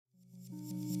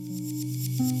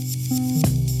Before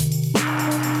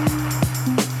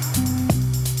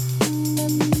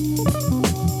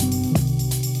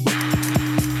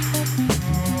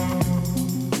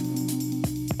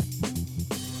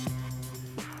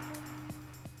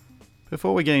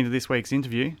we get into this week's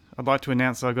interview, I'd like to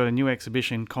announce that I've got a new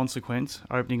exhibition, Consequence,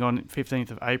 opening on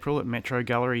 15th of April at Metro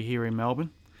Gallery here in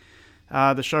Melbourne.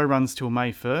 The show runs till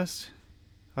May 1st.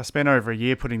 I spent over a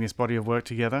year putting this body of work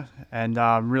together, and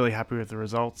I'm really happy with the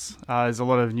results. There's a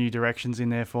lot of new directions in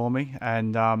there for me,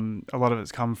 and a lot of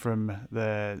it's come from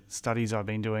the studies I've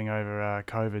been doing over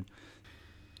COVID.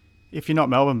 If you're not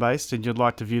Melbourne-based and you'd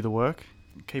like to view the work,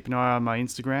 keep an eye on my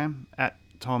Instagram, at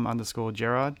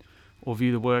Tom_Gerard, or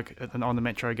view the work on the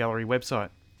Metro Gallery website.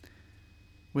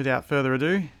 Without further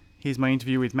ado, here's my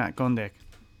interview with Matt Gondek.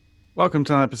 Welcome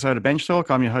to another episode of Bench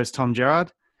Talk. I'm your host, Tom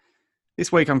Gerard. This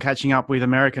week I'm catching up with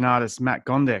American artist Matt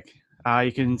Gondek.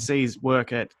 You can see his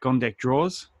work at Gondek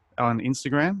Draws on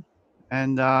Instagram.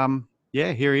 And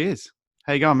here he is.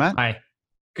 How you going, Matt? Hi.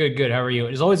 Good. How are you?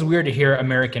 It's always weird to hear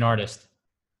American artist.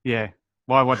 Yeah.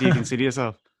 Why? What do you consider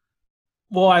yourself?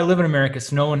 Well, I live in America,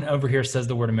 so no one over here says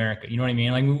the word America. You know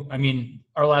what I mean?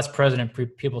 Our last president,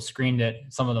 people screamed it.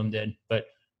 Some of them did. But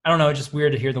I don't know. It's just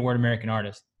weird to hear the word American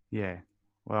artist. Yeah.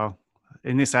 Well,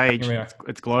 in this age,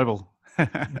 it's global.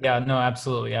 Yeah, no,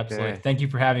 absolutely. Yeah. Thank you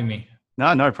for having me.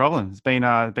 No problem. It's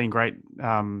been great,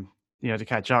 to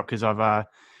catch up because I've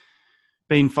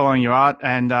been following your art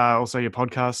and also your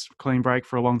podcast, Clean Break,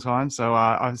 for a long time. So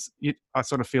I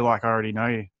sort of feel like I already know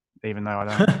you, even though I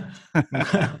don't.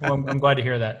 Well, I'm glad to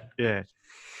hear that. Yeah.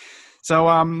 So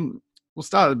we'll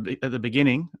start at the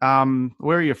beginning.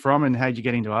 Where are you from and how did you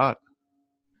get into art?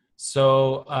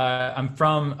 So I'm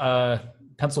from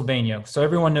Pennsylvania. So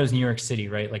everyone knows New York City,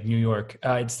 right? Like New York.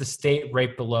 It's the state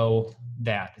right below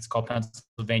that. It's called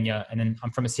Pennsylvania. And then I'm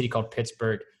from a city called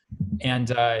Pittsburgh.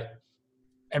 And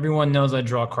everyone knows I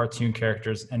draw cartoon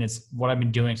characters. And it's what I've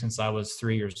been doing since I was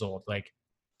 3 years old. Like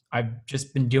I've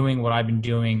just been doing what I've been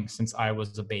doing since I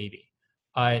was a baby.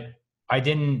 I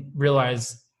didn't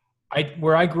realize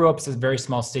where I grew up is a very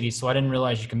small city. So I didn't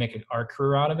realize you can make an art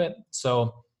career out of it.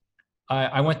 So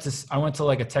I went to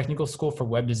like a technical school for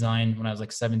web design when I was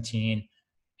like 17,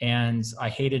 and I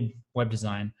hated web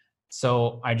design.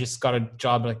 So I just got a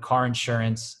job at like car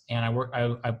insurance, and I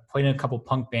played in a couple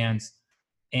punk bands.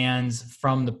 And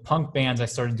from the punk bands, I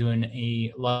started doing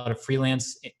a lot of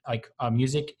freelance, like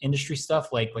music industry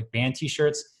stuff, like band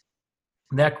t-shirts.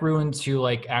 That grew into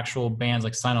like actual bands,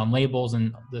 like sign on labels,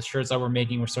 and the shirts that we're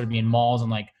making were started being malls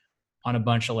and like on a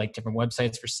bunch of like different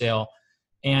websites for sale.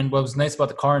 And what was nice about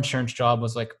the car insurance job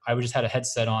was like I would just had a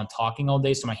headset on talking all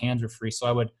day, so my hands were free. So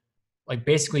I would like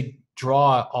basically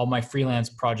draw all my freelance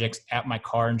projects at my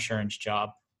car insurance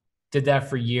job. Did that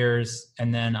for years,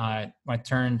 and then I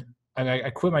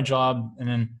quit my job and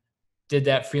then did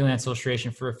that freelance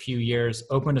illustration for a few years.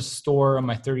 Opened a store on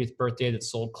my 30th birthday that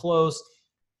sold clothes.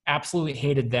 Absolutely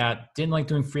hated that. Didn't like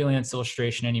doing freelance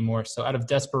illustration anymore. So out of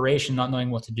desperation, not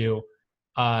knowing what to do,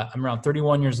 I'm around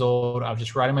 31 years old. I was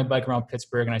just riding my bike around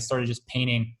Pittsburgh and I started just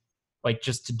painting, like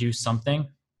just to do something.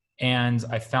 And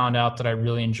I found out that I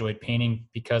really enjoyed painting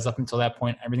because up until that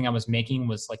point, everything I was making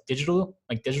was like digital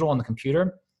on the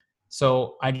computer.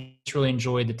 So I just really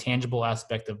enjoyed the tangible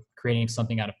aspect of creating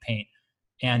something out of paint.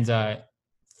 And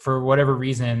for whatever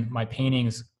reason, my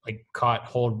paintings like caught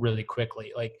hold really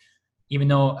quickly. Like even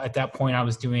though at that point I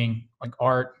was doing like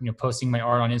art, posting my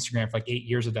art on Instagram for like 8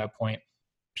 years at that point,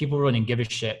 people really didn't give a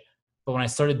shit. But when I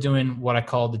started doing what I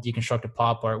call the deconstructed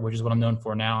pop art, which is what I'm known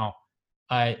for now,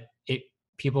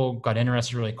 people got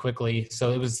interested really quickly.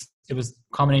 So it was a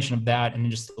combination of that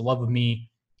and just the love of me,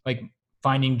 like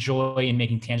finding joy in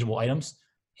making tangible items.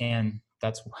 And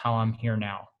that's how I'm here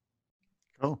now.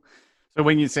 Cool. So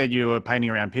when you said you were painting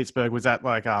around Pittsburgh, was that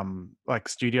like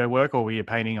studio work, or were you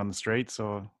painting on the streets,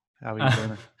 or how were you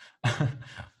doing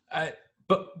it?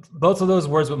 But both of those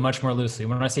words, but much more loosely.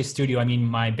 When I say studio, I mean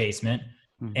my basement.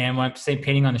 And when I say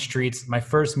painting on the streets, my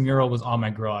first mural was on my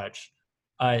garage.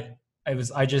 It was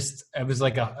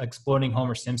like a exploding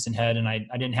Homer Simpson head, and I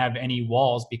didn't have any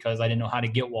walls because I didn't know how to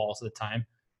get walls at the time.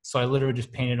 So I literally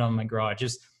just painted on my garage.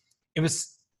 I'm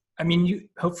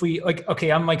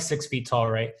like 6 feet tall,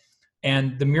 right?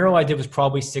 And the mural I did was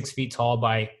probably 6 feet tall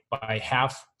by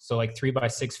half, so like 3 by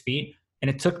 6 feet. And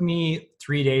it took me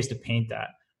 3 days to paint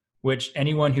that, which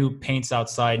anyone who paints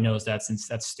outside knows that's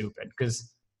stupid.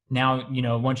 Because now,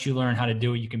 once you learn how to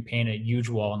do it, you can paint a huge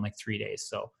wall in like 3 days.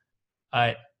 So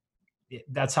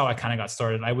that's how I kind of got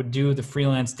started. I would do the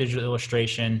freelance digital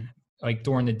illustration like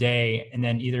during the day, and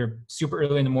then either super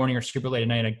early in the morning or super late at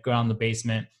night, I'd go down in the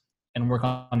basement and work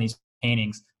on these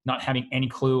paintings. not having any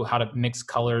clue how to mix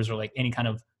colors or like any kind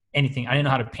of anything. I didn't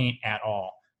know how to paint at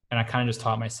all. And I kind of just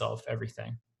taught myself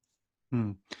everything.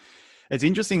 Hmm. It's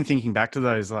interesting thinking back to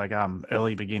those like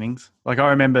early beginnings. Like I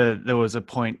remember there was a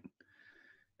point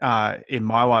in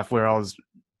my life where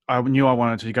I knew I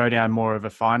wanted to go down more of a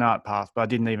fine art path, but I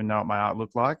didn't even know what my art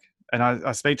looked like. And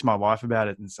I speak to my wife about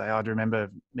it and say, I'd remember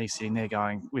me sitting there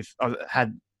going I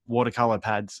had watercolor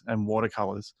pads and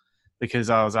watercolors because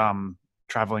I was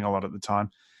traveling a lot at the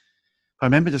time. I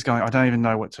remember just going, I don't even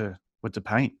know what to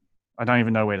paint. I don't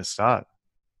even know where to start.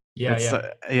 Yeah,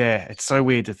 It's so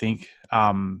weird to think,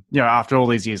 after all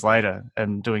these years later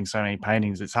and doing so many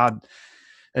paintings, it's hard.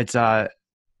 It's, I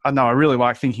know I really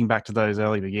like thinking back to those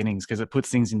early beginnings because it puts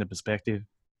things into perspective.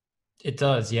 It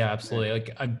does. Yeah, absolutely.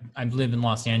 Like I live in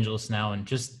Los Angeles now, and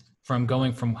just from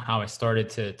going from how I started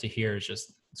to here is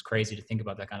just, it's crazy to think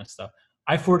about that kind of stuff.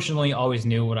 I fortunately always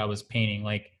knew what I was painting.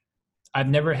 Like I've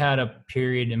never had a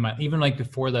period in my, even like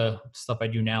before the stuff I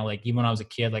do now, like even when I was a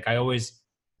kid, like I always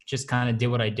just kind of did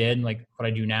what I did, like what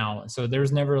I do now. So there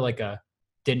was never like I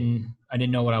didn't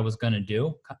know what I was going to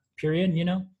do period,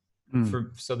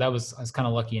 so I was kind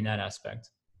of lucky in that aspect.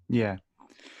 Yeah.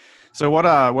 So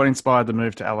what inspired the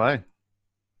move to LA?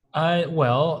 I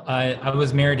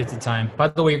was married at the time. By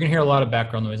the way, you're gonna hear a lot of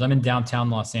background noise. I'm in downtown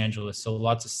Los Angeles, so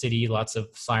lots of city, lots of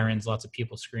sirens, lots of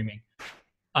people screaming.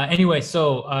 Anyway,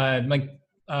 so I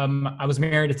was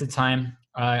married at the time.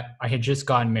 I had just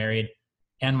gotten married,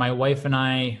 and my wife and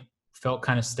I felt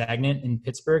kind of stagnant in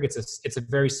Pittsburgh. It's a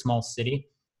very small city.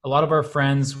 A lot of our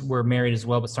friends were married as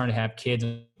well, but starting to have kids,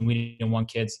 and we didn't want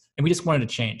kids, and we just wanted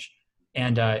to change.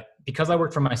 And because I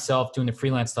worked for myself doing the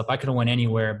freelance stuff, I could have went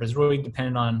anywhere, but it's really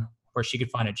dependent on where she could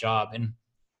find a job. And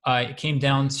it came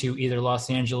down to either Los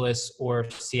Angeles or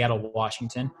Seattle,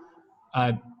 Washington.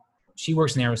 She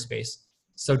works in aerospace.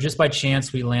 So just by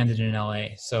chance, we landed in LA.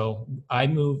 So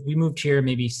we moved here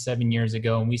maybe 7 years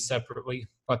ago, and we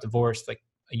got divorced like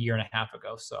a year and a half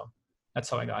ago. So that's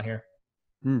how I got here.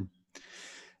 Hmm.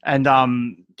 And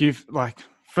do you, like,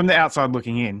 from the outside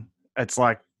looking in, it's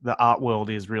like the art world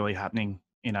is really happening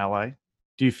in LA.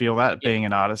 Do you feel that being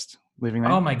an artist living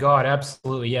there? Oh my God,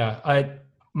 absolutely. Yeah.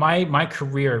 My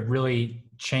career really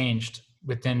changed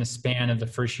within the span of the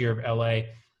first year of LA.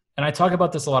 And I talk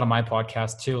about this a lot on my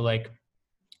podcast too. Like,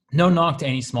 no knock to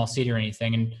any small city or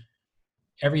anything, and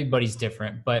everybody's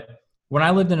different. But when I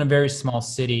lived in a very small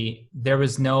city, there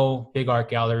was no big art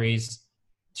galleries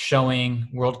showing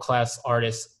world-class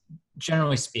artists,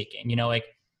 generally speaking. Like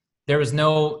there was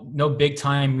no big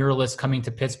time muralists coming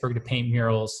to Pittsburgh to paint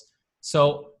murals.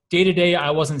 So day to day,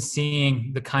 I wasn't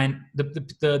seeing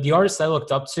the artists I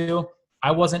looked up to.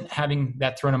 I wasn't having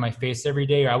that thrown in my face every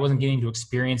day, or I wasn't getting to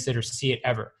experience it or see it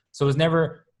ever. So it was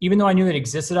never, even though I knew it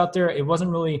existed out there, it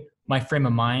wasn't really my frame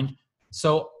of mind.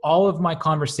 So all of my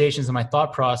conversations and my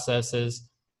thought processes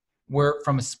were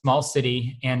from a small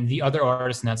city and the other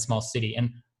artists in that small city.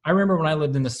 And I remember when I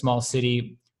lived in the small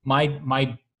city,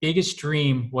 my biggest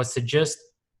dream was to just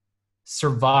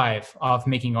survive off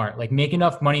making art, like make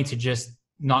enough money to just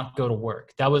not go to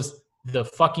work. That was the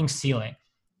fucking ceiling.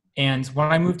 And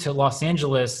when I moved to Los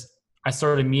Angeles, I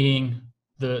started meeting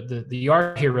the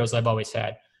art heroes I've always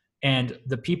had. And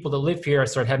the people that live here, I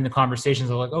started having the conversations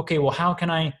of like, okay, well, how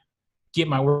can I get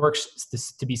my works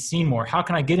to be seen more? How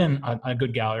can I get in a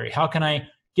good gallery? How can I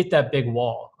get that big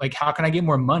wall? Like, how can I get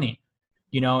more money?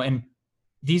 And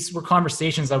these were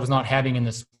conversations I was not having in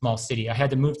this small city. I had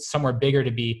to move somewhere bigger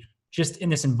to be just in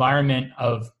this environment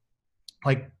of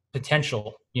like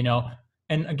potential,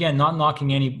 and again, not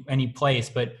knocking any place,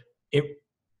 but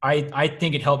I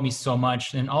think it helped me so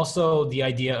much. And also the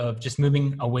idea of just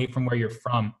moving away from where you're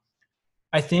from.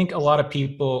 I think a lot of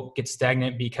people get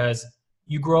stagnant because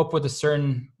you grow up with a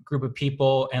certain group of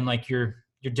people and like you're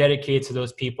dedicated to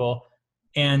those people.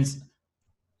 And,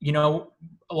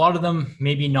 a lot of them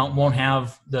maybe won't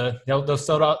have they'll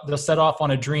set off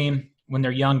on a dream when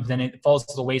they're young, but then it falls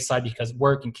to the wayside because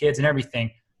work and kids and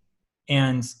everything.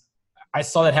 And I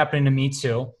saw that happening to me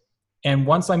too. And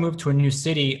once I moved to a new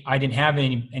city, I didn't have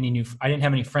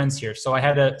any friends here. So I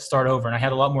had to start over, and I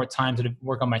had a lot more time to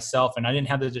work on myself, and I didn't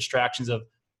have the distractions of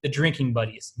the drinking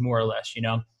buddies, more or less,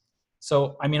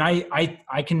 So, I mean,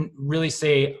 I can really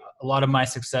say a lot of my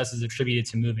success is attributed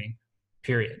to moving,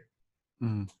 period.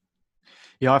 Mm.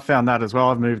 Yeah, I found that as well.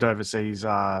 I've moved overseas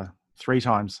 3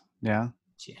 times now.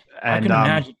 Yeah. And, I can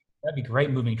imagine that'd be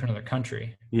great moving to another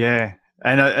country. Yeah.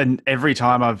 And every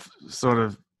time I've sort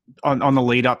of, on the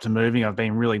lead up to moving, I've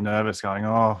been really nervous going,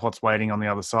 oh, what's waiting on the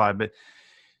other side? But,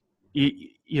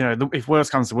 if worse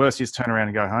comes to worse, you just turn around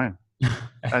and go home.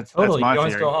 Totally. You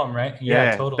always go home, right?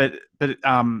 Yeah, totally. But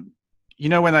you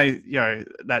know when they,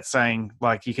 that saying,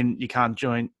 like you can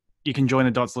join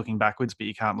the dots looking backwards, but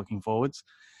you can't looking forwards.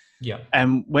 Yeah.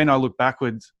 And when I look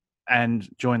backwards and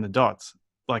join the dots,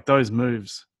 like those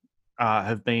moves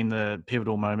have been the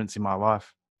pivotal moments in my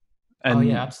life. Oh yeah,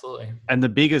 And absolutely.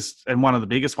 and one of the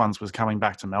biggest ones was coming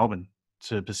back to Melbourne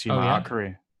to pursue Oh my art yeah.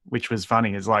 career, which was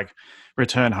funny. Is like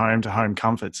return home to home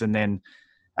comforts and then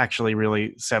actually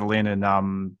really settle in and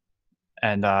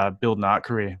build an art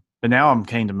career. But now I'm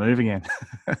keen to move again.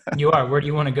 You are. Where do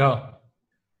you want to go?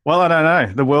 Well, I don't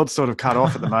know. The world's sort of cut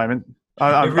off at the moment. It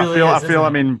I really feel is, isn't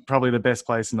I'm it? in probably the best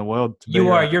place in the world to be You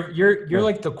are. right. You're Yeah.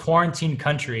 like the quarantine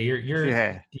country.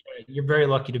 Yeah, You're very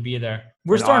lucky to be there.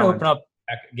 We're an starting to island. open up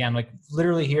back again, like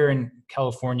literally here in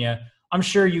California. I'm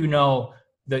sure you know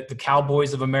the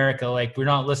Cowboys of America. Like we're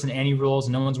not listening to any rules.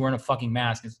 No one's wearing a fucking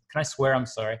mask. Can I swear? I'm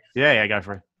sorry. Yeah, go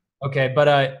for it. Okay,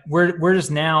 but we're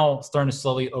just now starting to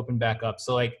slowly open back up.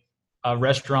 So like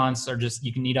restaurants are just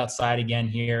you can eat outside again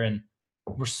here, and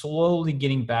we're slowly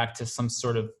getting back to some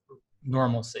sort of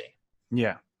normalcy.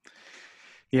 Yeah,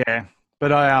 yeah.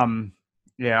 But I am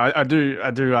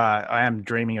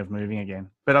dreaming of moving again.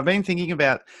 But I've been thinking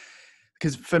about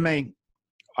because for me,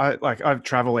 I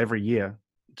travel every year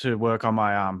to work on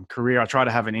my career. I try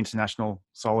to have an international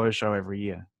solo show every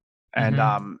year,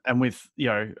 Mm-hmm. and with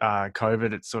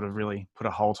COVID, it's sort of really put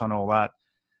a halt on all that.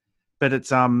 But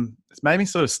it's made me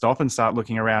sort of stop and start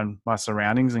looking around my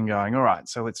surroundings and going, all right,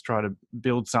 so let's try to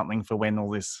build something for when all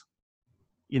this,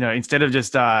 instead of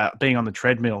just being on the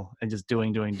treadmill and just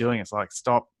doing. It's like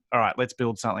stop. All right, let's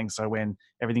build something so when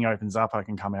everything opens up, I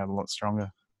can come out a lot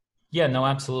stronger. Yeah, no,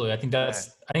 absolutely. Yeah.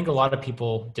 I think a lot of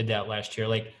people did that last year.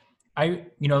 Like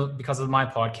because of my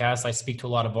podcast, I speak to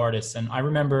a lot of artists, and I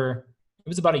remember it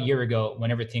was about a year ago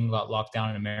when everything got locked down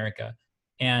in America.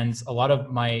 And a lot of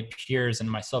my peers and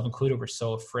myself included were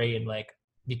so afraid, like,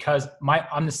 because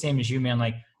I'm the same as you, man.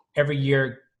 Like every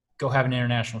year go have an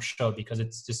international show because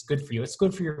it's just good for you. It's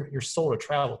good for your soul to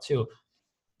travel too.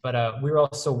 But we were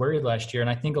all so worried last year. And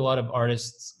I think a lot of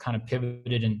artists kind of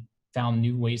pivoted and found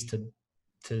new ways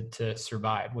to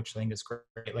survive, which I think is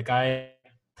great. Like I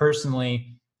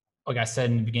personally, like I said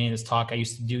in the beginning of this talk, I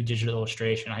used to do digital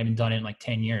illustration. I haven't done it in like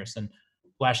 10 years. And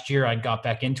last year I got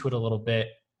back into it a little bit.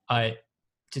 I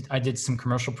did some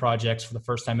commercial projects for the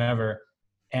first time ever.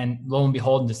 And lo and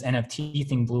behold, this NFT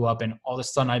thing blew up. And all of a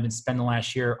sudden I've been spending the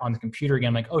last year on the computer again.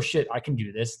 I'm like, oh shit, I can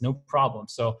do this. No problem.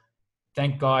 So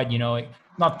thank God,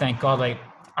 not thank God, like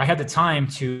I had the time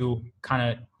to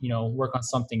kind of, work on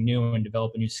something new and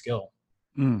develop a new skill.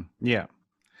 Yeah.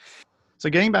 So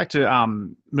getting back to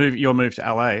your move to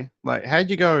LA, like how did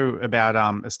you go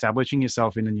about establishing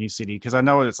yourself in a new city? Because I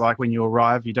know what it's like when you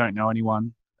arrive, you don't know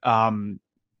anyone. Um,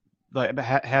 like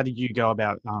how did you go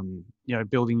about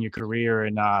building your career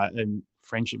and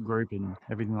friendship group and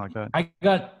everything like that? I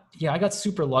got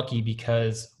super lucky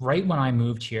because right when I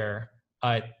moved here,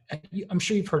 uh, I'm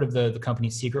sure you've heard of the company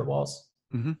Secret Walls.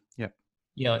 Yeah.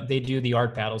 Yeah, they do the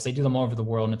art battles. They do them all over the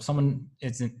world. And if someone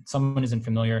isn't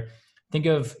familiar, think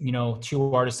of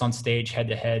two artists on stage head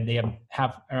to head. They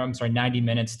have 90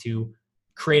 minutes to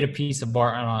create a piece of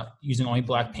art using only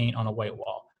black paint on a white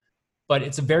wall. But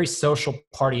it's a very social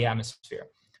party atmosphere.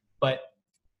 But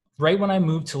right when I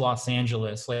moved to Los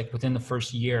Angeles, like within the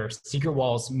first year, Secret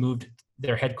Walls moved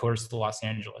their headquarters to Los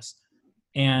Angeles.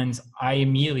 And I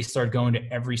immediately started going to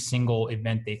every single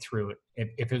event they threw.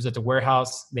 If it was at the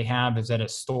warehouse if it was at a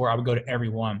store, I would go to every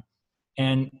one.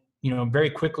 And, very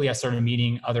quickly I started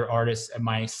meeting other artists at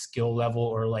my skill level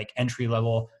or like entry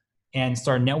level and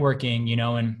started networking,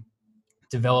 and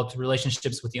developed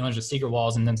relationships with the owners of Secret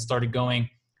Walls and then started going.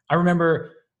 I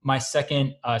remember my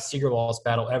second Secret Walls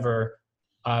battle ever.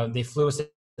 They flew us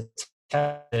to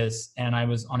Texas and I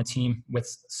was on a team with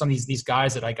some of these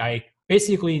guys that like I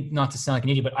basically, not to sound like an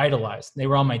idiot, but idolized. They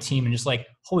were on my team and just like,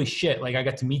 holy shit, like I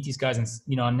got to meet these guys and,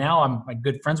 and now I'm like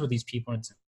good friends with these people and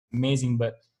it's amazing.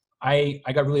 But I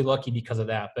got really lucky because of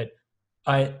that. But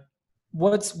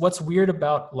what's weird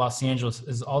about Los Angeles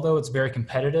is although it's very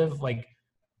competitive, like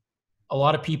a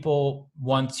lot of people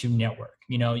want to network.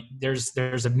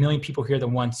 There's a million people here that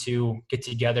want to get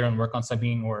together and work on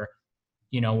something or,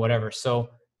 whatever. So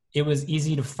it was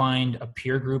easy to find a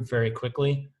peer group very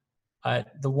quickly.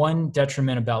 The one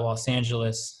detriment about Los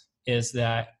Angeles is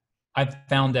that I've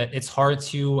found that it's hard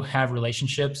to have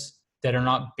relationships that are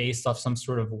not based off some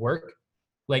sort of work.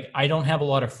 Like I don't have a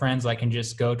lot of friends I can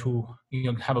just go to,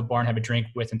 have a bar and have a drink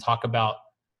with and talk about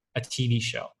a TV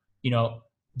show.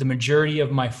 The majority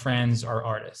of my friends are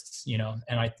artists,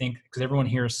 and I think because everyone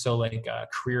here is so like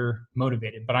career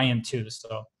motivated, but I am too.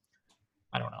 So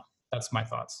I don't know. That's my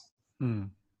thoughts. Hmm.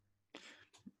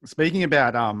 Speaking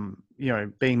about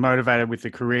being motivated with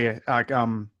the career, like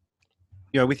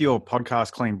with your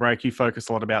podcast Clean Break, you focus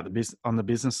a lot about the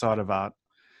business side of art.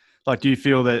 Like, do you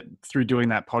feel that through doing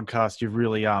that podcast, you've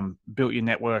really built your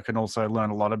network and also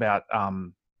learned a lot about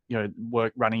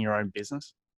work running your own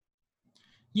business?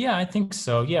 Yeah, I think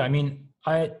so. Yeah, I mean,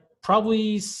 I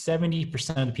probably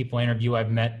 70% of the people I interview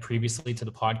I've met previously to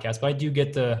the podcast, but I do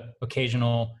get the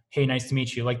occasional, "Hey, nice to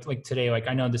meet you." Like today, like,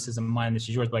 I know this isn't mine, this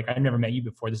is yours, but like, I've never met you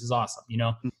before. This is awesome, you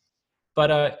know?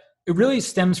 But it really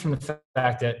stems from the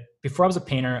fact that before I was a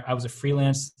painter, I was a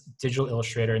freelance digital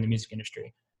illustrator in the music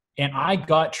industry. And I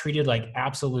got treated like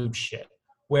absolute shit,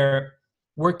 where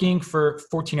working for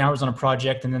 14 hours on a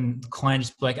project and then the client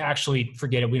just be like, actually,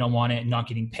 forget it, we don't want it, and not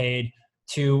getting paid,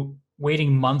 to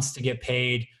waiting months to get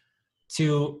paid,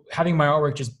 to having my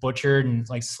artwork just butchered and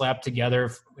like slapped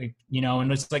together, you know, and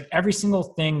it's like every single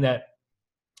thing that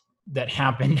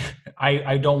happened,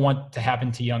 I don't want to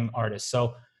happen to young artists.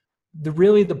 So the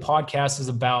podcast is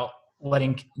about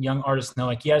letting young artists know,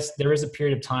 like, yes, there is a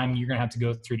period of time you're going to have to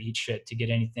go through to eat shit to get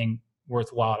anything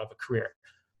worthwhile out of a career.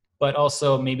 But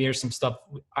also maybe there's some stuff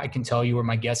I can tell you or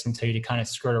my guests can tell you to kind of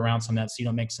skirt around some of that so you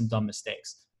don't make some dumb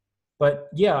mistakes. But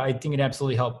yeah, I think it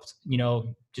absolutely helped, you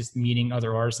know, just meeting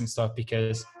other artists and stuff,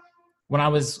 because when I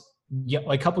was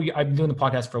like I've been doing the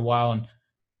podcast for a while, and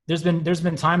there's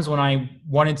been times when I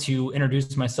wanted to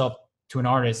introduce myself to an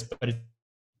artist, but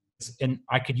and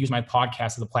I could use my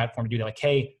podcast as a platform to do that. Like,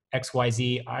 hey,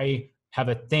 XYZ, I have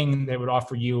a thing that would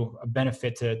offer you a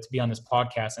benefit to be on this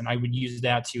podcast. And I would use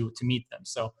that to meet them.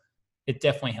 So it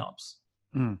definitely helps.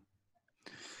 Mm.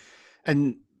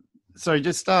 And so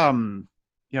just,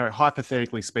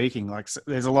 hypothetically speaking, like,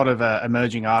 there's a lot of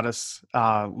emerging artists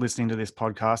listening to this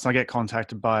podcast. I get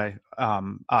contacted by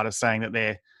artists saying that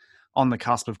they're on the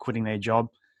cusp of quitting their job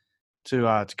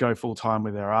to go full time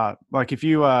with their art. Like, if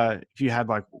you had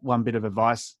like one bit of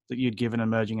advice that you'd give an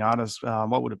emerging artist,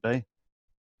 what would it be?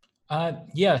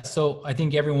 Yeah. So I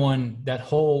think that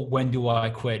whole when do I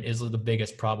quit is the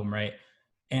biggest problem, right?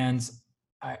 And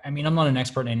I mean, I'm not an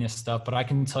expert in any of this stuff, but I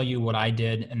can tell you what I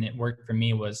did and it worked for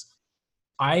me was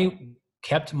I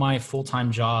kept my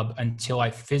full-time job until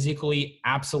I physically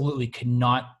absolutely could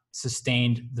not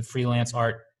sustain the freelance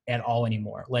art at all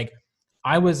anymore. Like,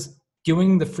 I was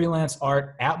doing the freelance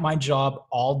art at my job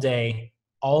all day,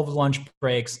 all of the lunch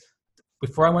breaks,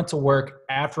 before I went to work,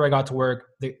 after I got to work,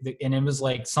 and it was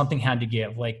like something had to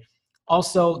give. Like,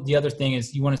 also, the other thing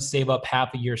is you want to save up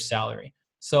half a year's salary.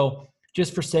 So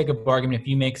just for sake of argument, if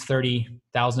you make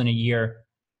 $30,000 a year,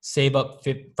 save up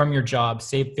from your job,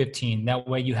 save 15. That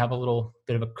way you have a little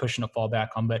bit of a cushion to fall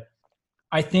back on. But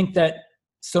I think that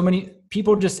so many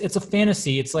people it's a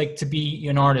fantasy. It's like to be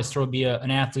an artist or be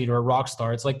an athlete or a rock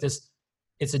star. It's like this,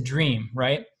 it's a dream,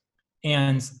 right?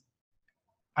 And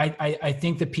I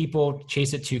think that people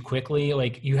chase it too quickly.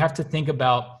 Like, you have to think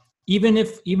about, even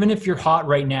if you're hot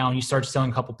right now and you start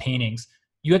selling a couple paintings,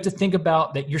 you have to think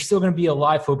about that you're still going to be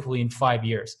alive hopefully in 5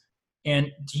 years.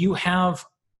 And do you have,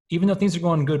 even though things are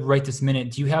going good right this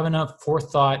minute, do you have enough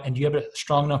forethought and do you have a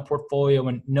strong enough portfolio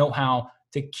and know-how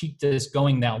to keep this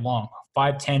going that long,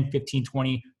 5, 10, 15,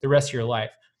 20, the rest of your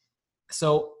life?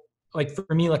 So like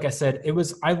for me, like I said,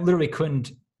 I literally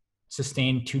couldn't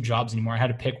sustain 2 jobs anymore. I had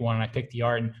to pick one and I picked the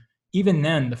art. And even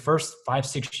then, the first 5,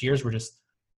 6 years were just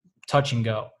touch and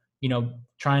go, you know,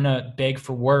 trying to beg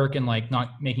for work and like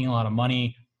not making a lot of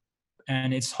money.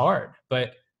 And it's hard,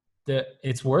 but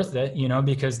it's worth it, you know,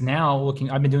 because now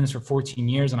I've been doing this for 14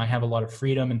 years and I have a lot of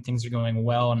freedom and things are going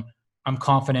well. And I'm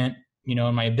confident, you know,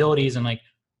 in my abilities, and like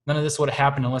none of this would have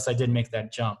happened unless I did make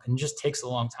that jump. And it just takes a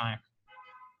long time.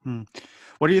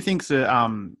 What do you think's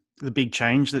the big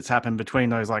change that's happened between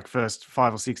those like first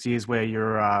 5 or 6 years where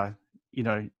you're,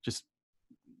 just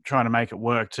trying to make it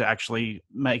work to actually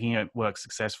making it work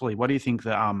successfully? What do you think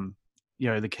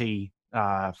the key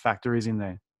factor is in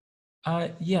there?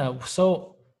 Yeah.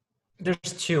 So there's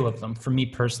 2 of them for me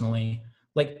personally.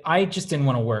 Like, I just didn't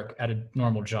want to work at a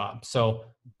normal job. So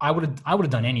I would have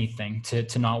done anything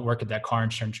to not work at that car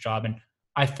insurance job. And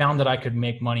I found that I could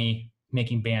make money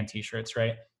making band t-shirts,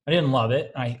 right? I didn't love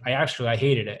it. I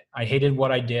hated it. I hated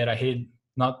what I did. I hated,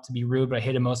 not to be rude, but I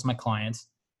hated most of my clients.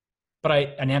 But I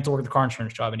didn't have to work at the car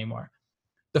insurance job anymore.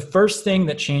 The first thing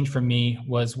that changed for me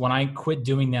was when I quit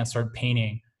doing that, started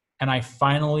painting, and I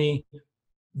finally,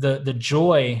 the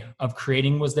joy of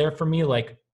creating was there for me.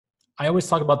 Like, I always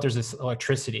talk about, there's this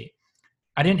electricity.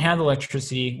 I didn't have the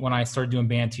electricity when I started doing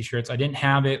band t-shirts. I didn't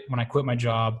have it when I quit my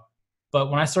job. But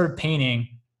when I started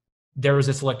painting, there was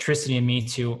this electricity in me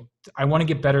I want to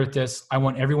get better at this. I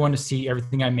want everyone to see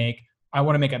everything I make. I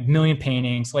want to make 1 million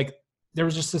paintings. Like, there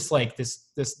was just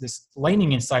this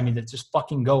lightning inside me that just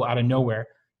fucking go out of nowhere.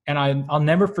 And I'll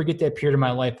never forget that period of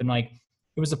my life. And like,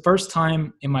 it was the first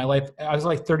time in my life, I was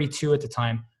like 32 at the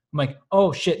time. I'm like,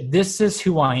 oh shit, this is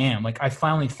who I am. Like I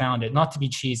finally found it, not to be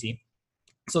cheesy.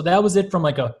 So that was it from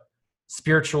like a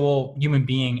spiritual human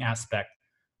being aspect.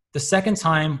 The second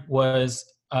time was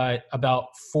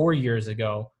about 4 years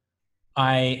ago.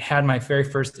 I had my very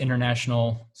first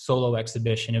international solo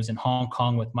exhibition. It was in Hong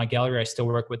Kong with my gallery I still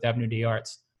work with, Avenue des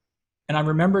Arts. And I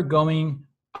remember going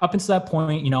up until that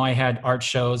point, I had art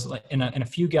shows in a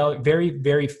few very,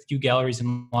 very few galleries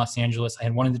in Los Angeles. I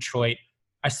had one in Detroit.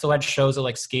 I still had shows at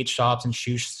like skate shops and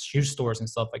shoe stores and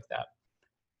stuff like that.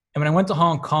 And when I went to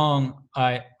Hong Kong,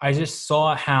 I just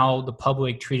saw how the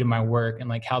public treated my work and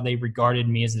like how they regarded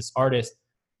me as this artist.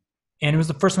 And it was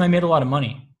the first time I made a lot of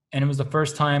money. And it was the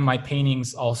first time my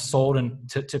paintings all sold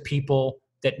to people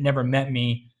that never met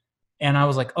me. And I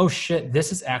was like, oh shit,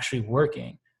 this is actually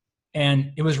working.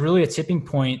 And it was really a tipping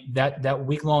point, that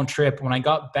week-long trip. When I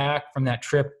got back from that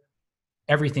trip,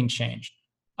 everything changed.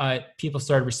 People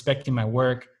started respecting my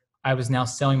work. I was now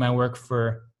selling my work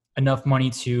for enough money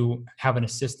to have an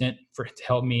assistant to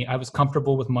help me. I was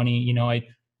comfortable with money. I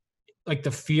like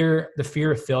the fear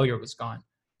of failure was gone.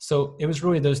 So it was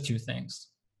really those two things.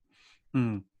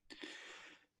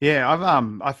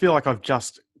 Yeah, I feel like I've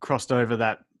just crossed over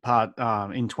that part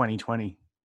in 2020.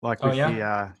 Like with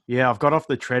I've got off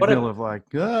the treadmill of like,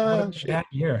 what a bad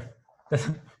year.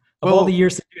 Of all the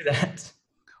years to do that.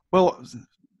 Well,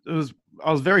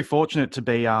 I was very fortunate to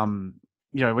be,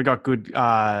 we got good,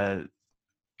 the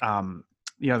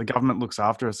government looks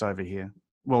after us over here.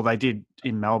 Well, they did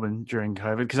in Melbourne during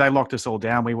COVID because they locked us all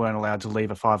down. We weren't allowed to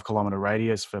leave a 5-kilometer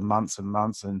radius for months and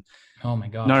months, and oh my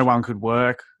gosh, no one could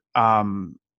work. So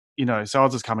I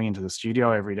was just coming into the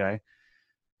studio every day,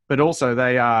 but also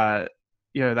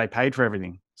they paid for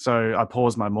everything. So I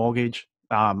paused my mortgage.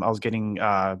 I was getting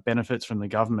benefits from the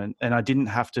government, and I didn't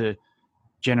have to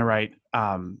generate,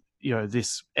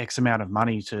 this X amount of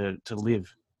money to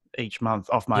live each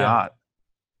month off my art.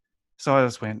 So I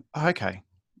just went, okay,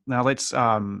 now let's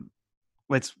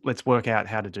work out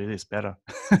how to do this better.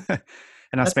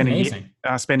 And I spent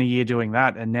a year doing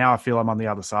that, and now I feel I'm on the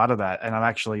other side of that, and I'm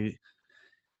actually,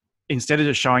 instead of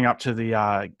just showing up to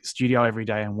the studio every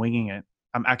day and winging it,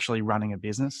 I'm actually running a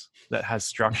business that has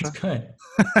structure. That's good.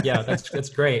 Yeah, that's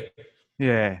great.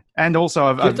 Yeah, and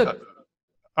also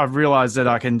I've realized that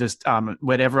I can just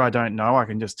whatever I don't know, I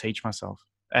can just teach myself.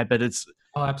 But it's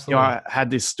absolutely. I had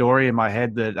this story in my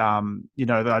head that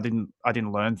that I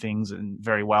didn't learn things and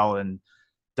very well and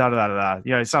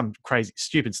some crazy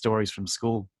stupid stories from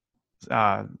school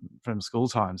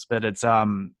times. But it's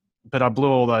but I blew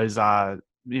all those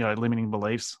limiting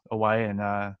beliefs away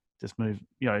and just moved.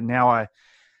 Now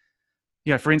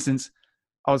for instance,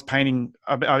 I was painting.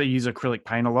 I use acrylic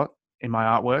paint a lot in my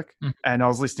artwork, and I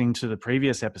was listening to the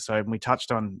previous episode, and we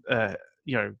touched on the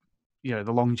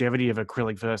longevity of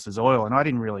acrylic versus oil, and I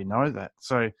didn't really know that.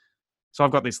 So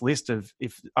I've got this list of,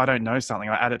 if I don't know something,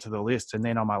 I add it to the list, and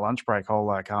then on my lunch break, I'll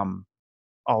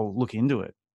look into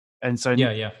it. And so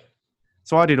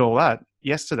so I did all that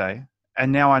yesterday,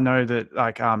 and now I know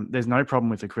that there's no problem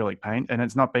with acrylic paint, and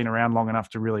it's not been around long enough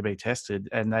to really be tested.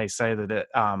 And they say that it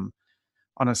on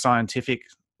a scientific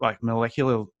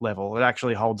molecular level, it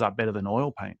actually holds up better than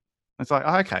oil paint. It's like,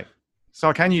 okay, so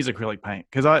I can use acrylic paint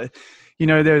because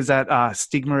there's that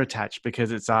stigma attached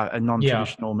because it's a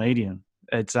non-traditional medium.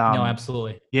 It's no,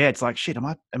 absolutely. Yeah, it's like, shit,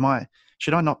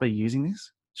 should I not be using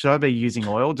this? Should I be using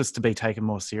oil just to be taken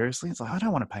more seriously? It's like, I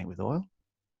don't want to paint with oil.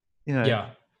 Yeah.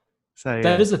 So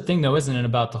that is the thing though, isn't it,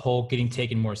 about the whole getting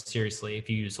taken more seriously if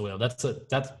you use oil? That's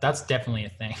definitely a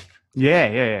thing.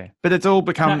 Yeah. But it's all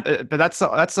become. But that's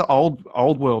the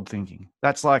old world thinking.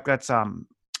 You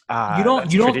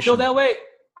don't feel that way.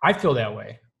 I feel that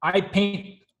way. I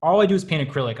paint. All I do is paint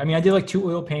acrylic. I mean, I did like 2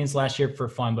 oil paintings last year for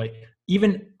fun, but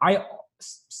even I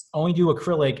only do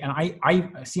acrylic, and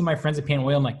I see my friends that paint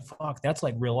oil. I'm like, fuck, that's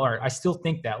like real art. I still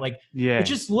think that. It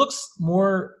just looks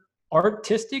more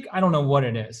artistic. I don't know what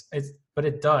it is. But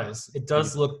it does. It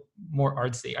does look more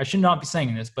artsy. I should not be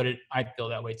saying this, but I feel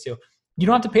that way too. You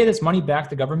don't have to pay this money back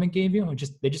the government gave you.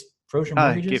 They just froze your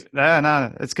mortgages.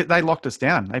 No. It's they locked us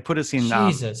down. They put us in.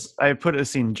 Jesus. They put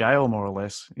us in jail, more or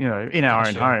less. In our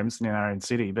own homes, in our own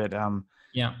city. But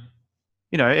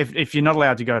if you're not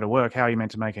allowed to go to work, how are you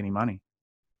meant to make any money?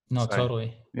 No,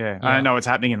 totally. Yeah, I don't know what's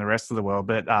happening in the rest of the world,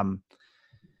 but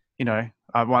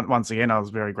once again, I was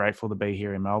very grateful to be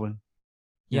here in Melbourne.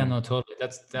 Yeah, no, totally.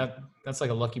 That's like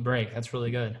a lucky break. That's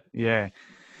really good. Yeah.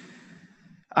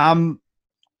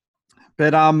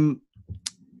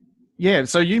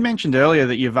 So you mentioned earlier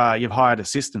that you've hired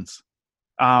assistants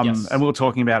And Yes. we were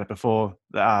talking about it before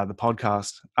the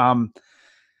podcast.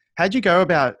 How'd you go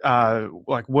about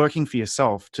like working for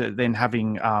yourself to then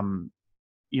having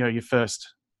your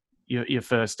first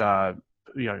employee,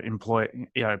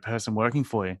 person working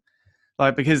for you?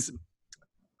 Like, because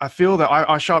I feel that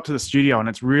I show up to the studio and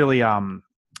it's really I'm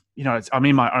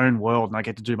in my own world and I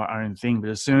get to do my own thing.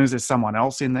 But as soon as there's someone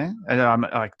else in there and I'm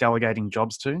like delegating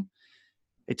jobs to,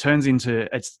 it turns into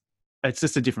it's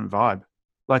just a different vibe.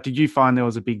 Like, did you find there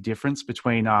was a big difference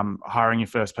between hiring your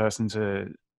first person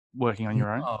to working on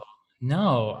your own?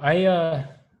 No, no,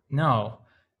 no,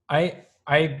 I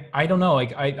don't know.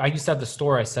 Like I used to have the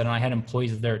store I said, and I had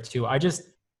employees there too. I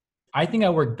think I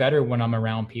work better when I'm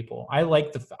around people. I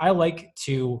like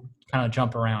to kind of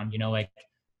jump around, like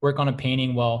work on a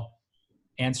painting while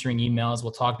answering emails,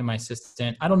 while talking to my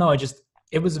assistant. I don't know.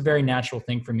 It was a very natural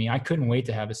thing for me. I couldn't wait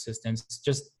to have assistants.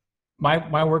 Just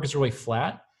my work is really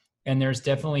flat. And there's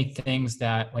definitely things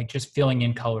that like just filling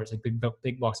in colors, like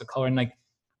big blocks of color. And like,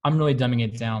 I'm really dumbing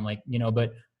it down, like,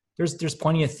 but there's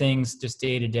plenty of things just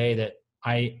day to day that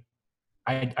I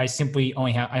simply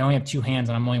I only have two hands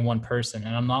and I'm only one person,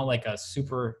 and I'm not like a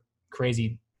super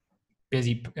crazy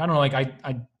busy. I don't know. Like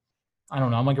I don't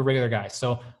know. I'm like a regular guy,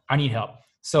 so I need help.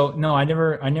 So no, I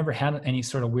never had any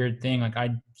sort of weird thing. Like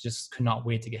I just could not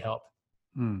wait to get help.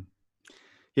 Hmm.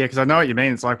 Yeah, because I know what you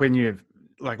mean. It's like when you're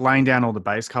like laying down all the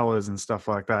base colors and stuff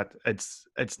like that. It's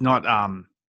not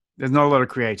there's not a lot of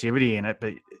creativity in it,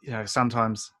 but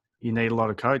sometimes you need a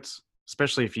lot of coats,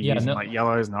 especially if you're Yeah, using no, like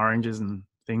yellows and oranges and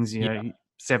things. yeah,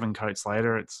 7 coats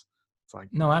later, it's like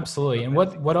no, absolutely. And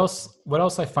what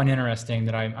else I find interesting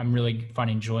that I'm really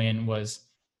finding joy in was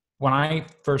when I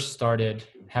first started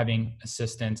having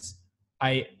assistants,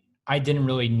 I I didn't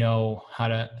really know how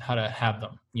to have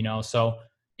them, So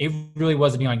it really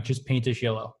was being like just paint this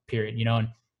yellow, period, And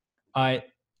I,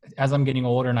 as I'm getting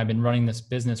older and I've been running this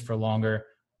business for longer,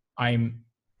 I'm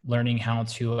learning how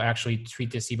to actually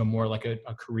treat this even more like a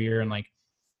career. And like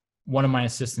one of my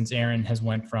assistants, Aaron, has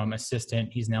went from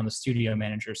assistant, he's now the studio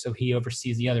manager. So he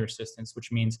oversees the other assistants,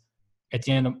 which means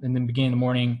in the beginning of the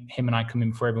morning, him and I come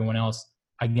in before everyone else.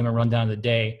 I give him a rundown of the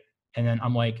day. And then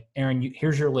I'm like, Aaron,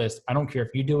 here's your list. I don't care if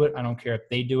you do it. I don't care if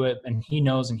they do it. And he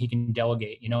knows and he can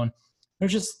delegate, And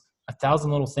there's just 1,000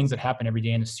 little things that happen every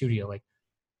day in the studio. Like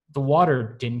the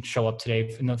water didn't show up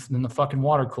today in the fucking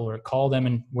water cooler. Call them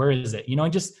and where is it?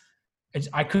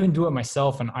 I couldn't do it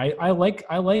myself. And I like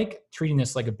treating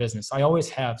this like a business. I always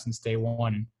have since day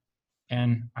one.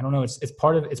 And I don't know, it's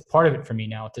part of it for me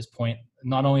now at this point.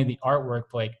 Not only the artwork,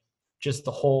 but like just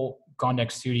the whole Gondek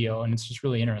studio. And it's just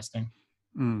really interesting.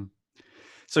 Mm.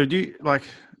 So do you like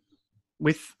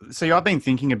I've been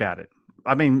thinking about it.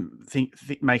 I've been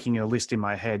making a list in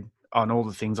my head on all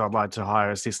the things I'd like to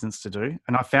hire assistants to do.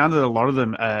 And I found that a lot of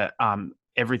them are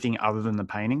everything other than the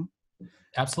painting.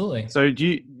 Absolutely. So do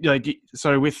you,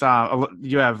 so with, do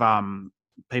you have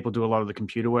people do a lot of the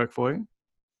computer work for you?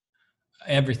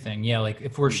 Everything. Yeah. Like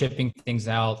if we're shipping things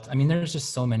out, I mean, there's just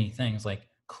so many things like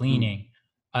cleaning,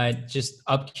 just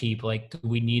upkeep. Like, do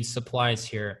we need supplies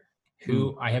here?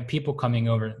 I have people coming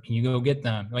over. Can you go get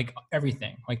them? Like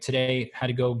everything. Like today, had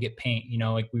to go get paint.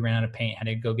 Like we ran out of paint. Had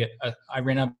to go get. I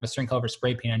ran out of a certain color of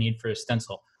spray paint I need for a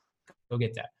stencil. Go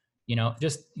get that.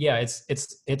 Just yeah. It's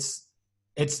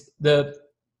the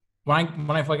when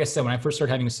I like I said, when I first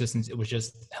started having assistants, it was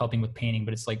just helping with painting,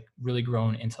 but it's like really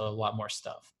grown into a lot more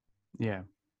stuff. Yeah.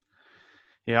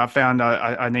 Yeah. I found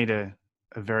I need a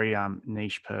very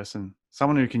niche person.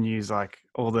 Someone who can use like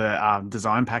all the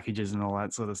design packages and all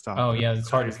that sort of stuff. Oh yeah, it's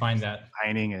hard to find that.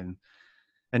 Painting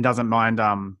and doesn't mind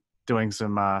doing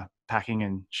some packing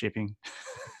and shipping.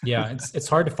 Yeah, it's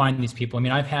hard to find these people. I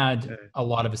mean, I've had a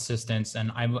lot of assistants,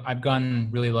 and I've gotten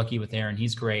really lucky with Aaron.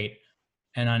 He's great,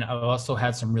 and I've also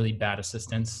had some really bad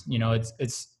assistants.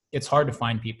 It's hard to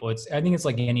find people. I think it's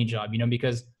like any job,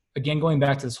 because again, going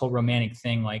back to this whole romantic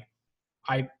thing, like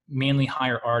I mainly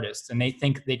hire artists, and they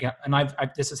think they got, and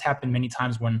this has happened many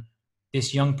times when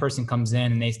this young person comes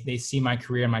in and they see my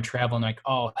career and my travel and like,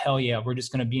 oh, hell yeah, we're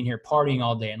just going to be in here partying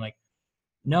all day. And like,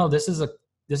 no, this is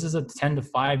a 10 to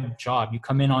 5 job. You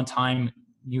come in on time,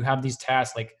 you have these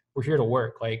tasks, like we're here to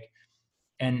work. Like,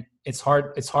 and it's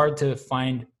hard to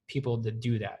find people that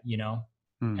do that,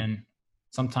 and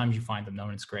sometimes you find them though,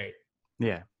 and it's great.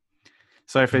 Yeah.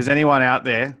 So if there's anyone out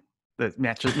there that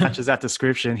matches that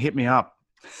description, hit me up.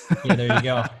 Yeah, there you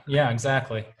go. Yeah,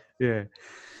 exactly. Yeah.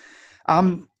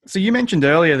 So you mentioned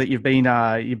earlier that you've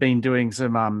been doing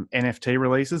some NFT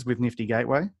releases with Nifty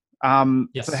Gateway.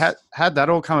 Yes. So how'd that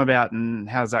all come about, and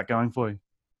how's that going for you?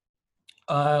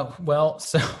 Well,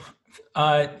 so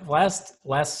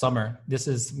last summer,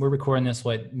 we're recording this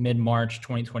mid-March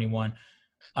 2021.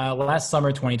 Last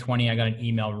summer, 2020, I got an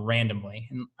email randomly.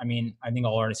 And I mean, I think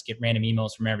all artists get random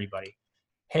emails from everybody.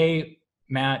 Hey,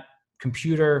 Matt,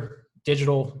 computer,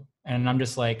 digital. And I'm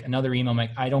just like, another email. I'm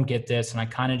like, I don't get this. And I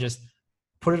kind of just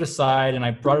put it aside, and I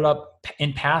brought it up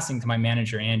in passing to my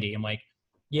manager, Andy. I'm like,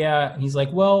 yeah. And he's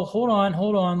like, well, hold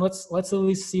on. Let's at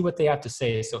least see what they have to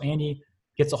say. So Andy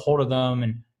gets a hold of them,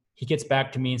 and he gets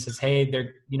back to me and says, hey,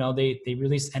 they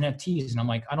released NFTs. And I'm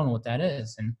like, I don't know what that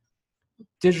is. And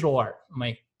digital art. I'm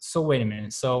like, so wait a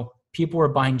minute. So people were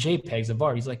buying JPEGs of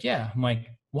art. He's like, yeah. I'm like,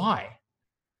 why?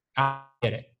 I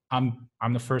get it. I'm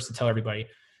the first to tell everybody.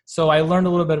 So I learned a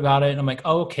little bit about it, and I'm like,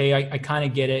 oh, okay, I kind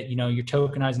of get it. You know, you're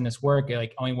tokenizing this work.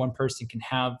 Like only one person can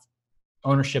have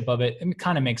ownership of it. It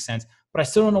kind of makes sense, but I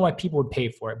still don't know why people would pay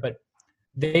for it. But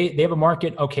they have a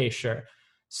market. Okay, sure.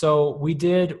 So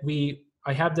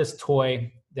I have this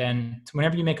toy. Then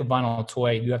whenever you make a vinyl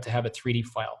toy, you have to have a 3D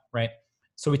file, right?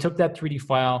 So we took that 3D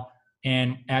file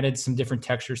and added some different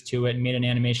textures to it and made an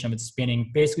animation of it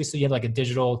spinning, basically so you have like a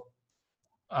digital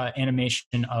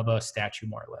animation of a statue,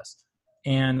 more or less.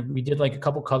 And we did like a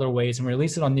couple colorways, and we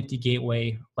released it on Nifty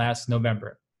Gateway last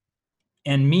November.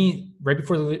 And me, right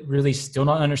before the release, still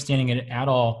not understanding it at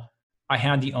all, I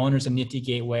had the owners of Nifty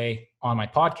Gateway on my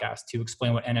podcast to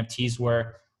explain what NFTs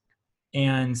were.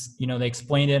 And, you know, they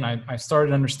explained it, and I started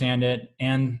to understand it.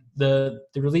 And the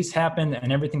release happened,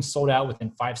 and everything sold out within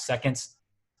 5 seconds.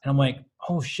 And I'm like,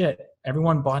 oh shit,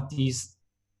 everyone bought these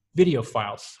video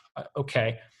files.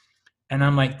 Okay. And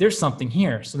I'm like, there's something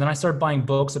here. So then I started buying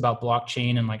books about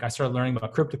blockchain, and like I started learning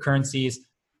about cryptocurrencies.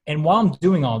 And while I'm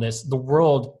doing all this, the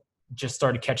world just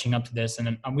started catching up to this.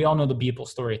 And we all know the Beeple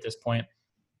story at this point.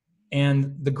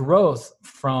 And the growth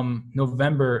from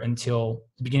November until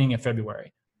the beginning of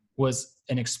February was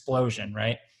an explosion,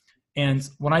 right? And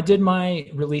when I did my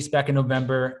release back in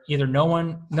November, either no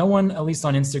one, at least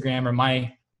on Instagram or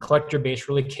my collector base,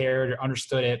 really cared or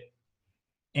understood it.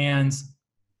 And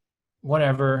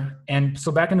whatever. And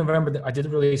so back in November, I did the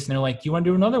release, and they're like, do you want to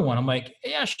do another one? I'm like,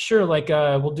 yeah, sure. Like,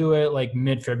 we'll do it like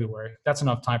mid-February. That's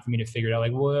enough time for me to figure it out.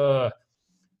 Like, whoa.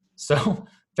 So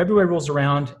February rolls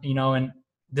around, you know, and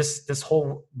this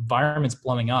whole environment's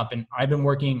blowing up. And I've been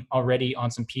working already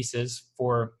on some pieces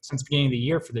since the beginning of the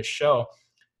year for this show.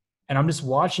 And I'm just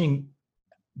watching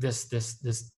this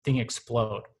thing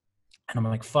explode. And I'm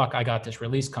like, fuck, I got this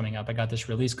release coming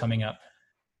up.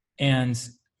 And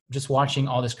just watching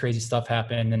all this crazy stuff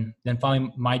happen. And then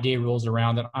finally my day rolls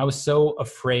around, and I was so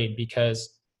afraid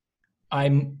because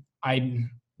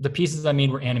the pieces I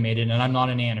made were animated, and I'm not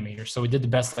an animator. So we did the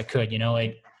best I could, you know,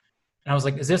 like, and I was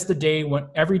like, is this the day when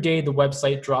every day the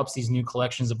website drops these new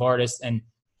collections of artists and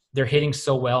they're hitting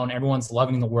so well and everyone's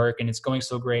loving the work and it's going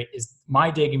so great? Is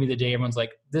my day gonna be the day everyone's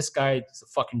like, this guy is a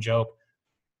fucking joke?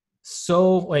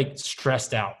 So like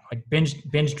stressed out, like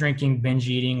binge drinking, binge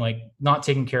eating, like not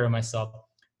taking care of myself.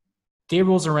 Day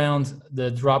rolls around, the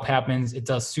drop happens, it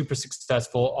does super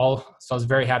successful. So I was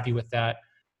very happy with that.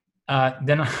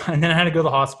 Then I had to go to the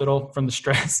hospital from the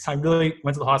stress. I really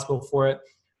went to the hospital for it.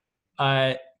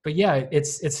 But yeah,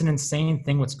 it's an insane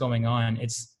thing what's going on.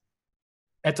 It's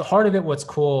at the heart of it, what's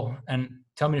cool, and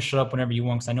tell me to shut up whenever you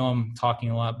want, because I know I'm talking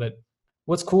a lot, but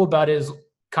what's cool about it is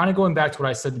kind of going back to what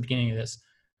I said at the beginning of this.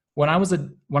 When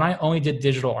I only did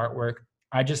digital artwork,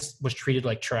 I just was treated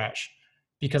like trash,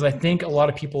 because I think a lot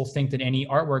of people think that any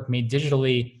artwork made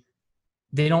digitally,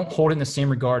 they don't hold it in the same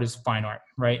regard as fine art,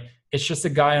 right? It's just a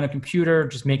guy on a computer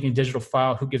just making a digital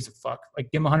file. Who gives a fuck?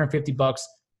 Like, give him $150.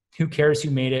 Who cares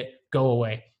who made it? Go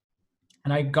away.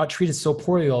 And I got treated so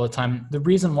poorly all the time. The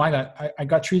reason why I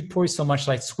got treated poorly so much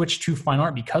that I switched to fine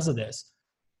art because of this.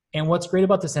 And what's great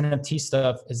about this NFT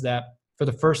stuff is that for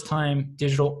the first time,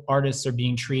 digital artists are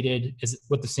being treated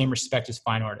with the same respect as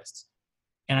fine artists.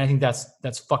 And I think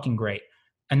that's fucking great.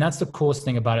 And that's the coolest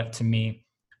thing about it to me.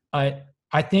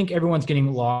 I think everyone's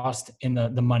getting lost in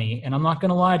the money. And I'm not going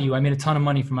to lie to you. I made a ton of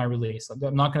money from my release.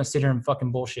 I'm not going to sit here and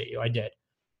fucking bullshit you. I did.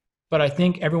 But I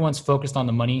think everyone's focused on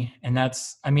the money. And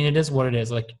it is what it is.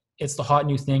 Like, it's the hot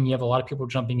new thing. You have a lot of people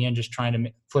jumping in, just trying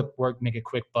to flip work, make a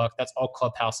quick buck. That's all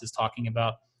Clubhouse is talking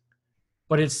about.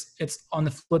 But it's on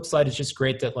the flip side, it's just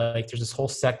great that like there's this whole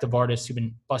sect of artists who've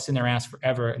been busting their ass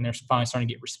forever, and they're finally starting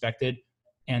to get respected.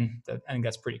 And I think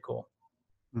that's pretty cool.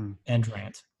 End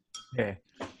rant. Yeah.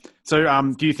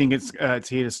 So do you think it's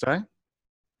here to stay?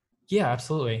 Yeah,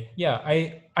 absolutely. Yeah,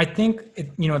 I think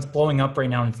it's blowing up right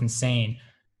now, and it's insane.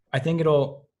 I think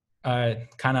it'll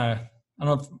kind of, I don't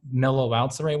know if mellow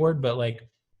out's the right word, but like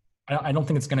I don't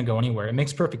think it's going to go anywhere. It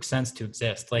makes perfect sense to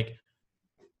exist. Like,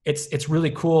 it's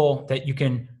really cool that you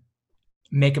can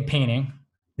make a painting,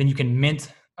 then you can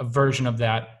mint a version of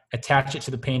that, attach it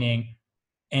to the painting,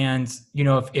 And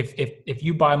if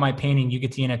you buy my painting, you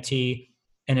get the NFT,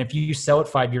 and if you sell it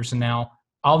 5 years from now,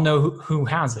 I'll know who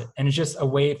has it. And it's just a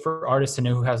way for artists to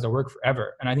know who has their work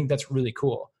forever. And I think that's really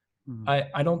cool.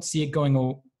 I don't see it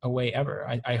going away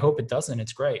ever. I hope it doesn't.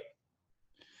 It's great.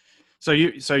 So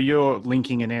you're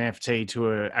linking an NFT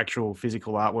to an actual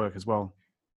physical artwork as well?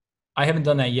 I haven't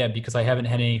done that yet because I haven't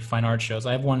had any fine art shows.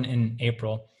 I have one in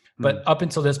April, but up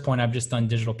until this point, I've just done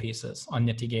digital pieces on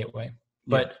Nifty Gateway.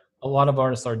 But a lot of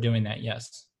artists are doing that.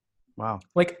 Yes. Wow.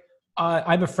 Like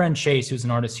I have a friend, Chase, who's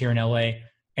an artist here in LA,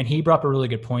 and he brought up a really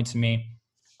good point to me.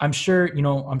 I'm sure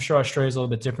Australia's a little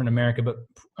bit different in America, but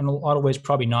in a lot of ways,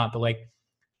 probably not. But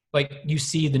like you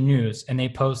see the news and they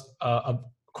post a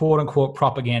quote unquote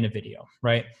propaganda video,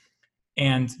 right?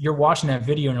 And you're watching that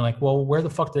video and you're like, well, where the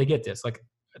fuck did they get this? Like,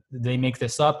 did they make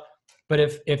this up? But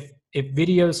if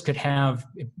videos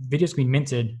could be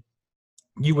minted,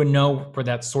 you would know where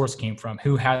that source came from,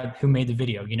 who made the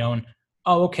video, and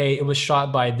okay, it was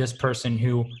shot by this person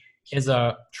who is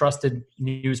a trusted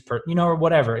news person, or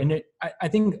whatever. And I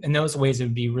think in those ways it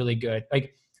would be really good.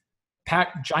 Like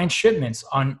pack giant shipments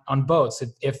on boats.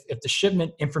 If the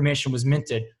shipment information was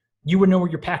minted, you would know where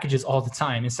your package is all the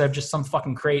time instead of just some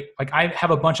fucking crate. Like I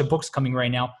have a bunch of books coming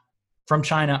right now from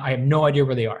China. I have no idea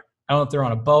where they are. I don't know if they're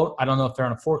on a boat. I don't know if they're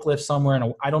on a forklift somewhere.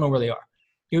 And I don't know where they are.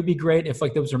 It would be great if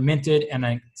like those were minted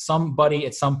and somebody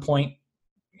at some point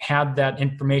had that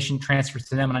information transferred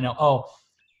to them. And I know, oh,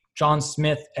 John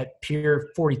Smith at Pier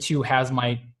 42 has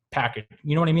my package.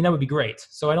 You know what I mean? That would be great.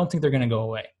 So I don't think they're going to go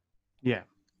away. Yeah.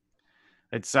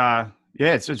 It's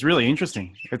really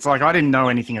interesting. It's like, I didn't know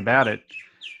anything about it.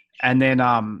 And then,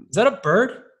 is that a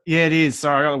bird? Yeah, it is.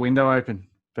 Sorry, I got the window open,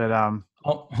 but,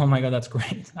 oh my God, that's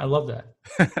great. I love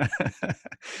that.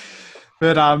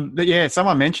 but yeah,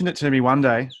 someone mentioned it to me one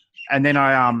day, and then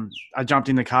I jumped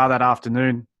in the car that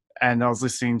afternoon and I was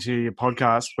listening to your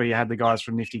podcast where you had the guys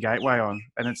from Nifty Gateway on,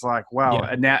 and it's like, wow.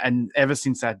 Yeah. And ever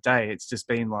since that day, it's just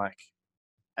been like,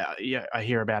 I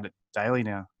hear about it daily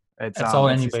now. That's all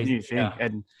anybody. New thing. Yeah.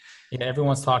 And yeah,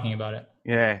 everyone's talking about it.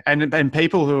 Yeah. And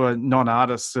people who are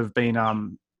non-artists have been,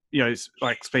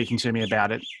 like speaking to me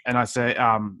about it. And I say,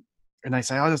 and they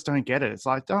say, I just don't get it. It's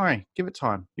like, don't worry, give it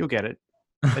time. You'll get it.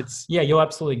 It's yeah, you'll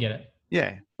absolutely get it.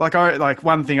 Yeah. Like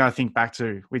one thing I think back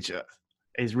to, which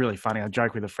is really funny. I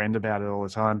joke with a friend about it all the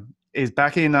time, is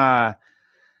back in,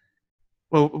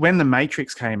 when The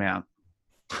Matrix came out,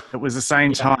 it was the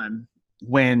same time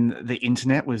when the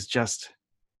internet was just,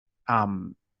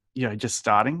 just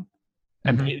starting.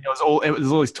 And it was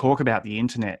always talk about the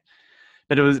internet,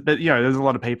 but there's a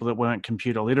lot of people that weren't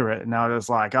computer literate, and now it was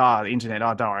like, the internet,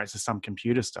 don't worry, it's just some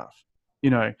computer stuff,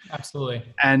 Absolutely.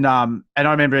 And I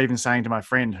remember even saying to my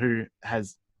friend who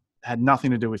has had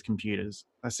nothing to do with computers,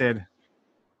 I said,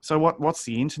 so what's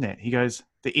the internet? He goes,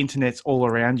 the internet's all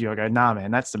around you. I go, nah, man,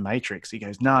 that's the Matrix. He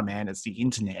goes, nah, man, it's the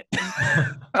internet.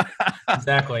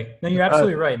 Exactly. No, you're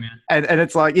absolutely right, man. And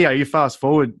it's like, you fast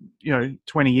forward,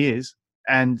 20 years,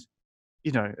 and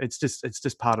it's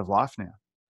just part of life now,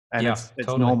 and it's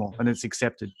totally normal and it's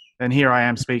accepted. And here I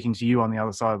am speaking to you on the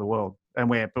other side of the world, and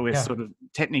we're sort of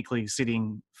technically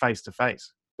sitting face to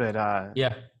face, but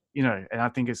and I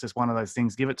think it's just one of those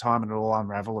things. Give it time, and it'll all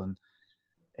unravel, and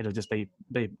it'll just be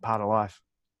part of life.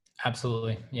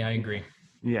 Absolutely, yeah, I agree.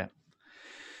 Yeah.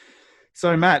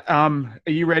 So Matt, are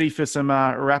you ready for some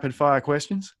rapid fire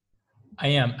questions? I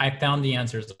am. I found the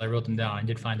answers. I wrote them down. I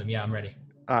did find them. Yeah, I'm ready.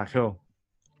 Cool.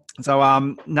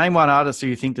 So, name one artist who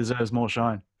you think deserves more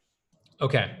shine.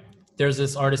 Okay. There's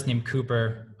this artist named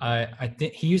Cooper. I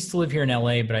think he used to live here in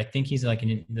LA, but I think he's like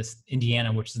in this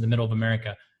Indiana, which is the middle of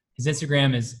America. His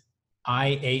Instagram is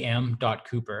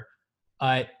iam.cooper.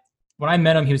 When I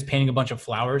met him, he was painting a bunch of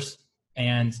flowers.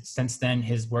 And since then,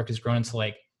 his work has grown into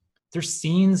like, there's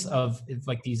scenes of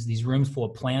like these rooms full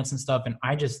of plants and stuff. And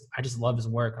I just love his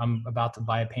work. I'm about to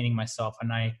buy a painting myself.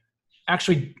 And I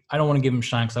don't want to give him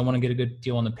shine because I want to get a good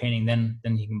deal on the painting. Then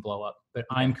he can blow up. But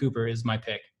I'm Cooper is my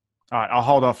pick. All right, I'll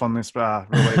hold off on this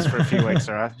release for a few weeks.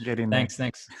 All right, get in there.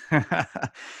 Thanks.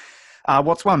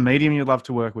 What's one medium you'd love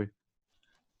to work with?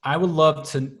 I would love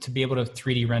to be able to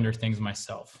 3D render things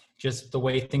myself. Just the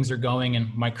way things are going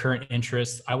and my current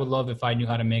interests. I would love if I knew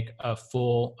how to make a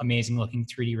full, amazing looking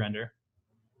 3D render.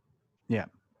 Yeah.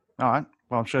 All right.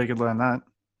 Well, I'm sure you could learn that.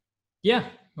 Yeah,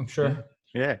 I'm sure.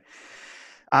 Yeah.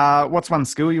 What's one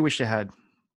skill you wish you had?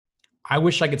 I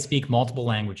wish I could speak multiple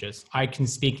languages. I can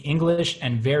speak English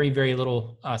and very, very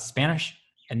little Spanish,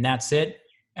 and that's it.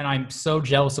 And I'm so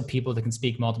jealous of people that can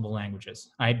speak multiple languages.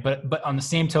 But on the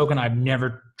same token, I've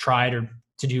never tried or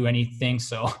to do anything,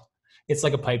 so it's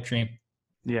like a pipe dream.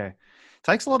 Yeah. It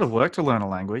takes a lot of work to learn a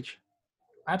language.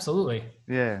 Absolutely.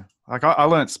 Yeah. Like I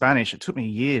learned Spanish. It took me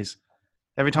years.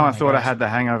 Every Oh time I my thought I gosh. had the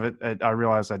hang of it, I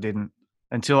realized I didn't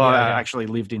until I Yeah, yeah. actually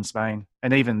lived in Spain.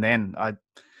 And even then, I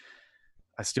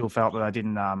still felt that I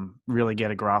didn't really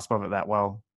get a grasp of it that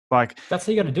well. Like, That's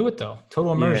how you got to do it though.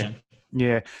 Total yeah, immersion.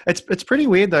 yeah, it's pretty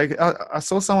weird though. I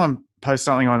saw someone post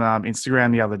something on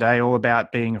Instagram the other day all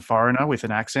about being a foreigner with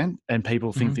an accent, and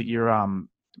people think that Hmm. you're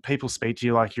people speak to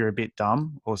you like you're a bit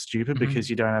dumb or stupid because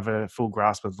Hmm. you don't have a full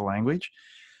grasp of the language.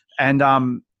 And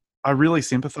I really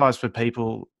sympathise for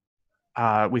people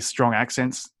with strong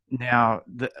accents now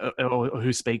or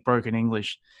who speak broken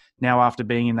English now after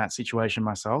being in that situation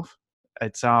myself.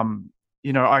 It's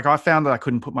like I found that I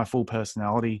couldn't put my full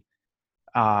personality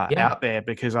Yeah, out there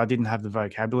because I didn't have the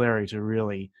vocabulary to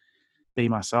really be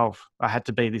myself. I had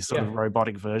to be this sort yeah. of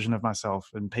robotic version of myself,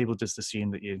 and people just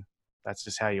assume that that's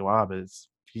just how you are, but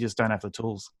you just don't have the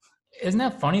tools. Isn't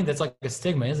that funny? That's like a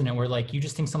stigma, isn't it? Where like you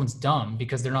just think someone's dumb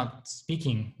because they're not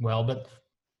speaking well, but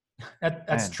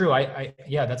that's Man, true.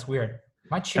 Yeah, that's weird.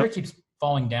 My chair yep. keeps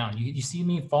falling down. You see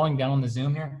me falling down on the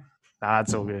Zoom here?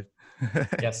 It's all good. Yeah, You're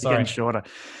getting sorry. shorter.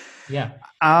 Yeah.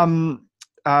 Um,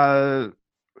 uh,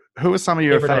 who are some of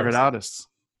your Favorite favorite artist. artists?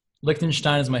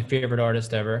 Liechtenstein is my favorite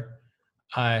artist ever.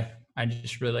 I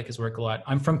just really like his work a lot.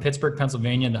 I'm from Pittsburgh,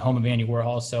 Pennsylvania, the home of Andy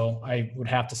Warhol, so I would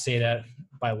have to say that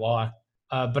by law.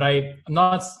 But I'm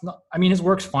not. I mean, his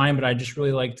work's fine, but I just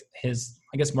really liked his,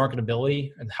 I guess, marketability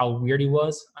and how weird he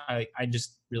was. I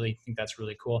just really think that's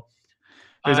really cool.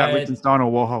 Who's that, Uh, Liechtenstein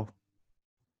or Warhol?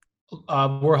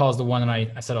 Warhol is the one that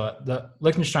I said the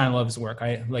Liechtenstein. I love his work.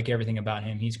 I like everything about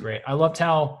him. He's great. I loved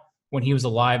how when he was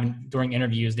alive and during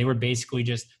interviews, they were basically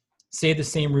just say the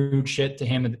same rude shit to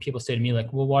him that the people say to me,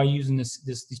 like, well, why are you using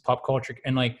these pop culture,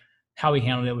 and like how he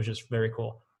handled it was just very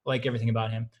cool. I like everything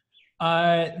about him.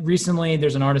 Recently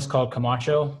there's an artist called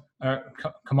Camacho or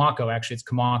Camaco. Actually, it's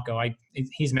Camaco.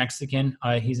 He's Mexican.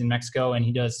 He's in Mexico and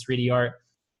he does 3D art,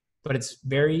 but it's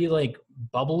very like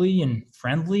bubbly and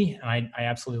friendly, and I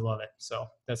absolutely love it. So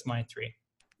that's my three.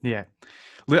 Yeah.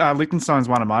 Liechtenstein's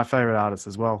one of my favorite artists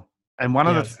as well. And one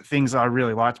of the Yes. things I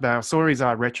really liked about it, I saw his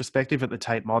retrospective at the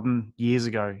Tate Modern years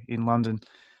ago in London.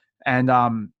 And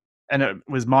it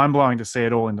was mind blowing to see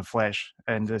it all in the flesh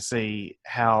and to see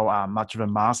how much of a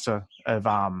master of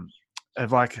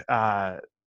like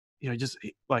just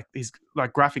like his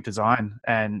like graphic design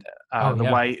and Oh the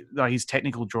yeah. way like his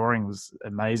technical drawing was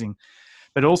amazing.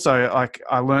 But also, like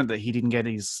I learned that he didn't get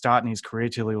his start in his career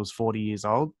till he was 40 years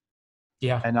old,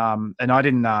 Yeah. and I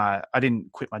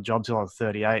didn't quit my job till I was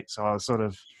 38. So I was sort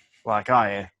of like, oh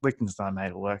yeah, Liechtenstein made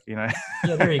it work, you know.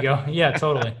 Yeah. There you go. Yeah.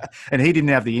 Totally. And he didn't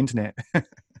have the internet.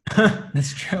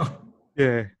 That's true.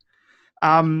 Yeah.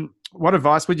 What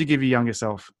advice would you give your younger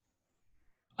self?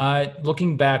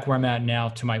 Looking back where I'm at now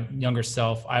to my younger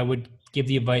self, I would give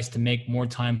the advice to make more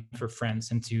time for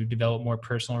friends and to develop more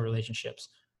personal relationships.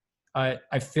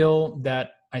 I feel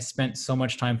that I spent so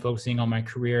much time focusing on my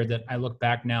career that I look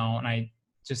back now and I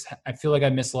feel like I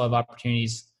missed a lot of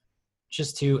opportunities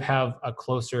just to have a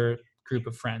closer group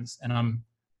of friends. And I'm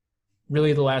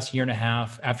really the last year and a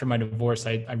half after my divorce,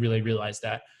 I really realized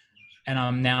that. And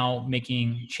I'm now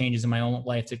making changes in my own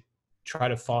life to try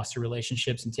to foster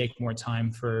relationships and take more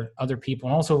time for other people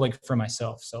and also like for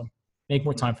myself. So make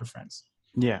more time for friends.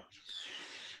 Yeah.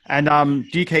 And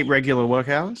do you keep regular work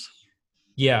hours?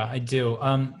 Yeah, I do.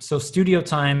 So studio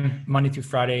time, Monday through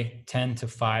Friday, 10 to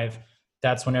 5.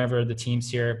 That's whenever the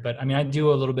team's here. But I mean, I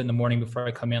do a little bit in the morning before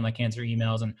I come in, like answer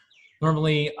emails. And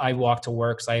normally I walk to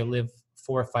work. So I live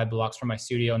 4 or 5 blocks from my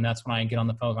studio. And that's when I get on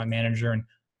the phone with my manager and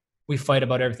we fight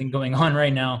about everything going on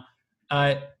right now.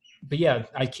 But yeah,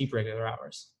 I keep regular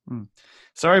hours. Mm.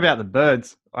 Sorry about the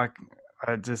birds. Like,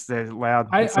 they're loud.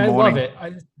 It's the I love morning.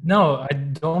 it. No, I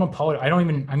don't apologize.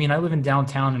 I mean, I live in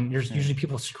downtown and there's Yeah. usually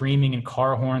people screaming and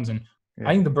car horns. And I Yeah.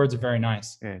 think the birds are very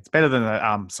nice. Yeah. It's better than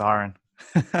a siren.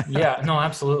 Yeah, no,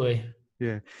 absolutely.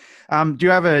 Yeah. Do you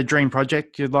have a dream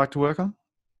project you'd like to work on?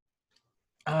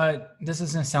 This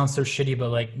is gonna sound so shitty, but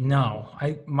like, no,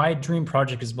 my dream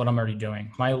project is what I'm already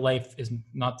doing. My life is,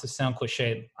 not to sound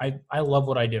cliche. I love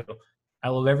what I do. I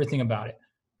love everything about it.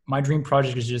 My dream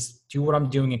project is just do what I'm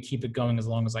doing and keep it going as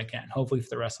long as I can. Hopefully for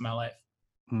the rest of my life.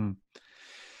 Hmm.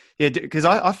 Yeah, because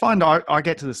I find I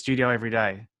get to the studio every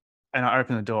day and I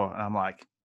open the door and I'm like,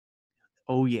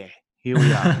 oh yeah, here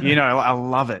we are. You know, I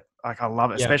love it. Like I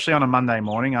love it, Yeah. especially on a Monday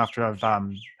morning after I've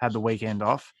had the weekend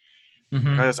off. I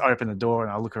Hmm. just open the door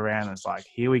and I look around and it's like,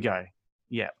 here we go.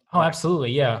 Yeah. Oh, Like,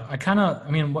 absolutely. Yeah.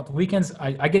 I mean, what weekends,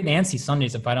 I get antsy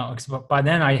Sundays if I don't, 'cause by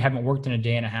then I haven't worked in a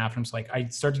day and a half. And I'm just like, I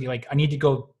start to get like, I need to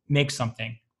go make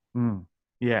something.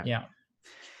 yeah. Yeah.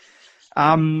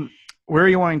 Where are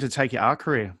you wanting to take your art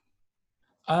career?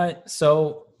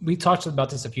 So we talked about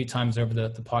this a few times over the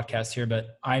podcast here,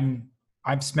 but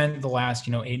I've spent the last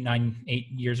 8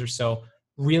 years or so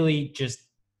really just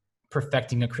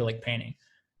perfecting acrylic painting.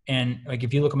 And like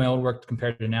if you look at my old work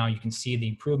compared to now, you can see the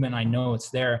improvement. I know it's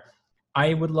there.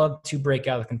 I would love to break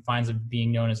out of the confines of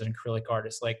being known as an acrylic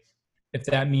artist. Like if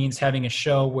that means having a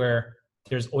show where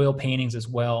there's oil paintings as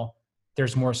well,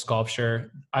 there's more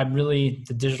sculpture. I'm really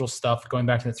the digital stuff, going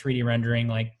back to the 3D rendering,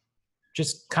 like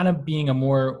just kind of being a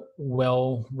more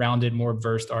well-rounded, more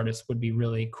versed artist would be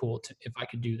really cool if I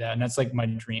could do that. And that's like my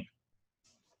dream.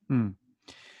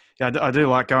 Yeah, I do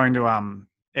like going to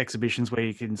exhibitions where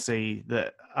you can see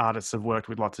that artists have worked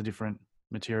with lots of different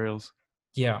materials.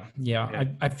 Yeah.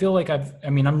 I feel like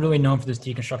I'm really known for this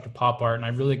deconstructed pop art, and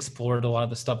I've really explored a lot of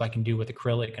the stuff I can do with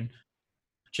acrylic, and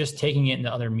just taking it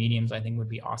into other mediums, I think would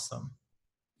be awesome.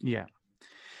 Yeah.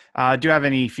 Do you have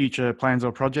any future plans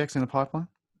or projects in the pipeline?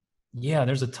 Yeah,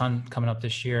 there's a ton coming up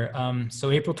this year.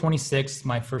 So April 26th,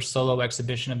 my first solo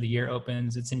exhibition of the year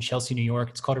opens. It's in Chelsea, New York.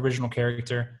 It's called Original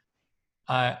Character.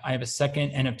 I have a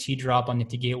second NFT drop on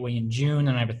Nifty Gateway in June,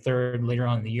 and I have a third later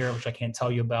on in the year, which I can't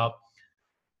tell you about.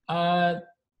 I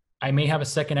may have a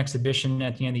second exhibition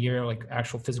at the end of the year, like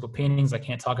actual physical paintings. I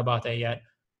can't talk about that yet.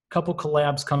 A couple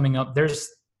collabs coming up. There's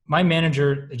my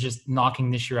manager is just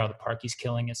knocking this year out of the park. He's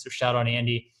killing it. So shout out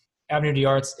Andy. Avenue de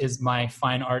Arts is my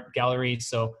fine art gallery.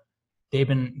 So they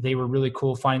were really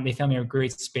cool. They found me a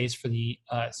great space for the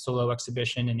solo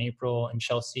exhibition in April in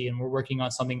Chelsea, and we're working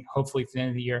on something hopefully for the end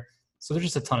of the year. So there's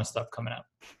just a ton of stuff coming up.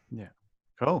 Yeah,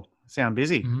 cool. Sound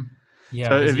busy. Mm-hmm. Yeah.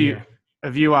 So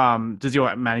have you does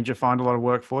your manager find a lot of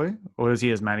work for you, or does he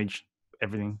just manage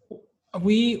everything?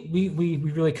 We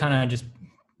really kind of just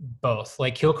both.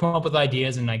 Like he'll come up with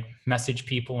ideas and like message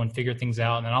people and figure things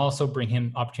out, and then I'll also bring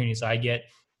him opportunities I get,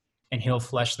 and he'll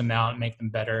flesh them out and make them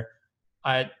better.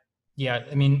 Yeah,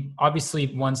 I mean, obviously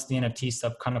once the NFT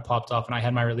stuff kind of popped off and I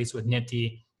had my release with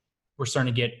Nifty, we're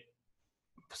starting to get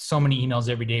so many emails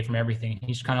every day from everything.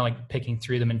 He's kind of like picking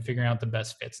through them and figuring out the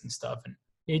best fits and stuff. And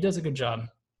he does a good job.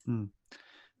 Man,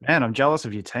 I'm jealous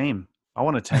of your team. I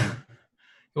want a team.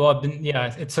 Well,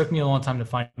 it took me a long time to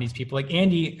find these people. Like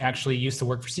Andy actually used to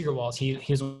work for Secret Walls.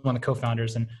 He's one of the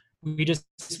co-founders, and we just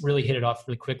really hit it off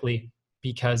really quickly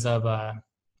because of, I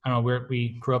don't know,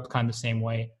 we grew up kind of the same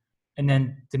way. And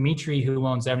then Dimitri, who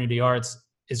owns Avenue de Arts,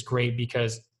 is great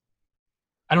because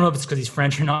I don't know if it's because he's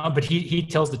French or not, but he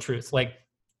tells the truth. Like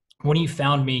when he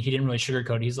found me, he didn't really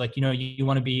sugarcoat it. He's like, you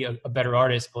want to be a better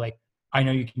artist, but like, I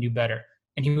know you can do better.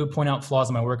 And he would point out flaws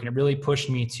in my work, and it really pushed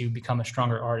me to become a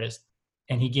stronger artist.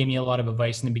 And he gave me a lot of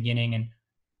advice in the beginning. And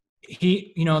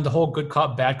he, the whole good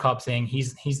cop, bad cop thing,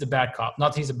 he's the bad cop.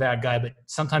 Not that he's a bad guy, but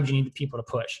sometimes you need the people to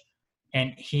push.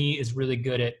 And he is really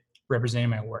good at representing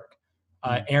my work.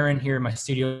 Aaron here, my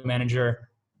studio manager,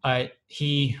 I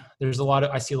see a lot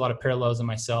of parallels in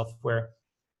myself where,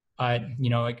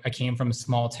 I came from a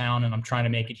small town and I'm trying to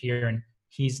make it here. And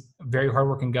he's a very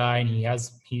hardworking guy, and he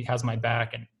has my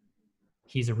back, and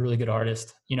he's a really good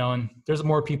artist, and there's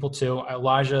more people too.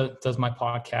 Elijah does my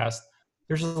podcast.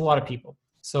 There's just a lot of people.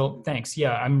 So thanks.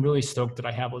 Yeah, I'm really stoked that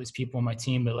I have all these people on my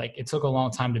team, but like it took a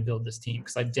long time to build this team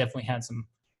because I've definitely had some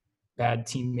bad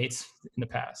teammates in the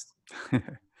past.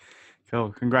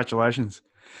 Cool. Congratulations.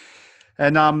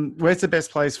 And where's the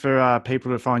best place for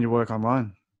people to find your work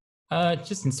online?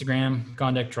 Just Instagram,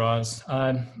 Gondek Draws.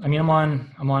 I have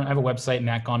a website,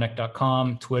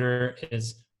 mattgondek.com. Twitter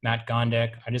is Matt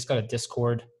Gondek. I just got a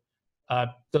Discord.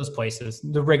 Those places,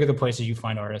 the regular places you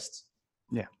find artists.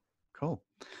 Yeah, cool.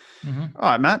 Mm-hmm. All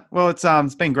right, Matt. Well,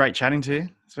 it's been great chatting to you.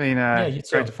 It's been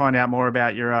great to find out more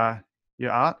about your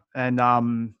art. And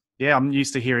I'm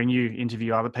used to hearing you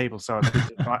interview other people, so it's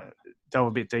good to delve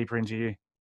a bit deeper into you.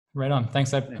 Right on.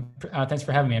 Thanks. Thanks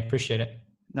for having me. I appreciate it.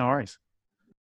 No worries.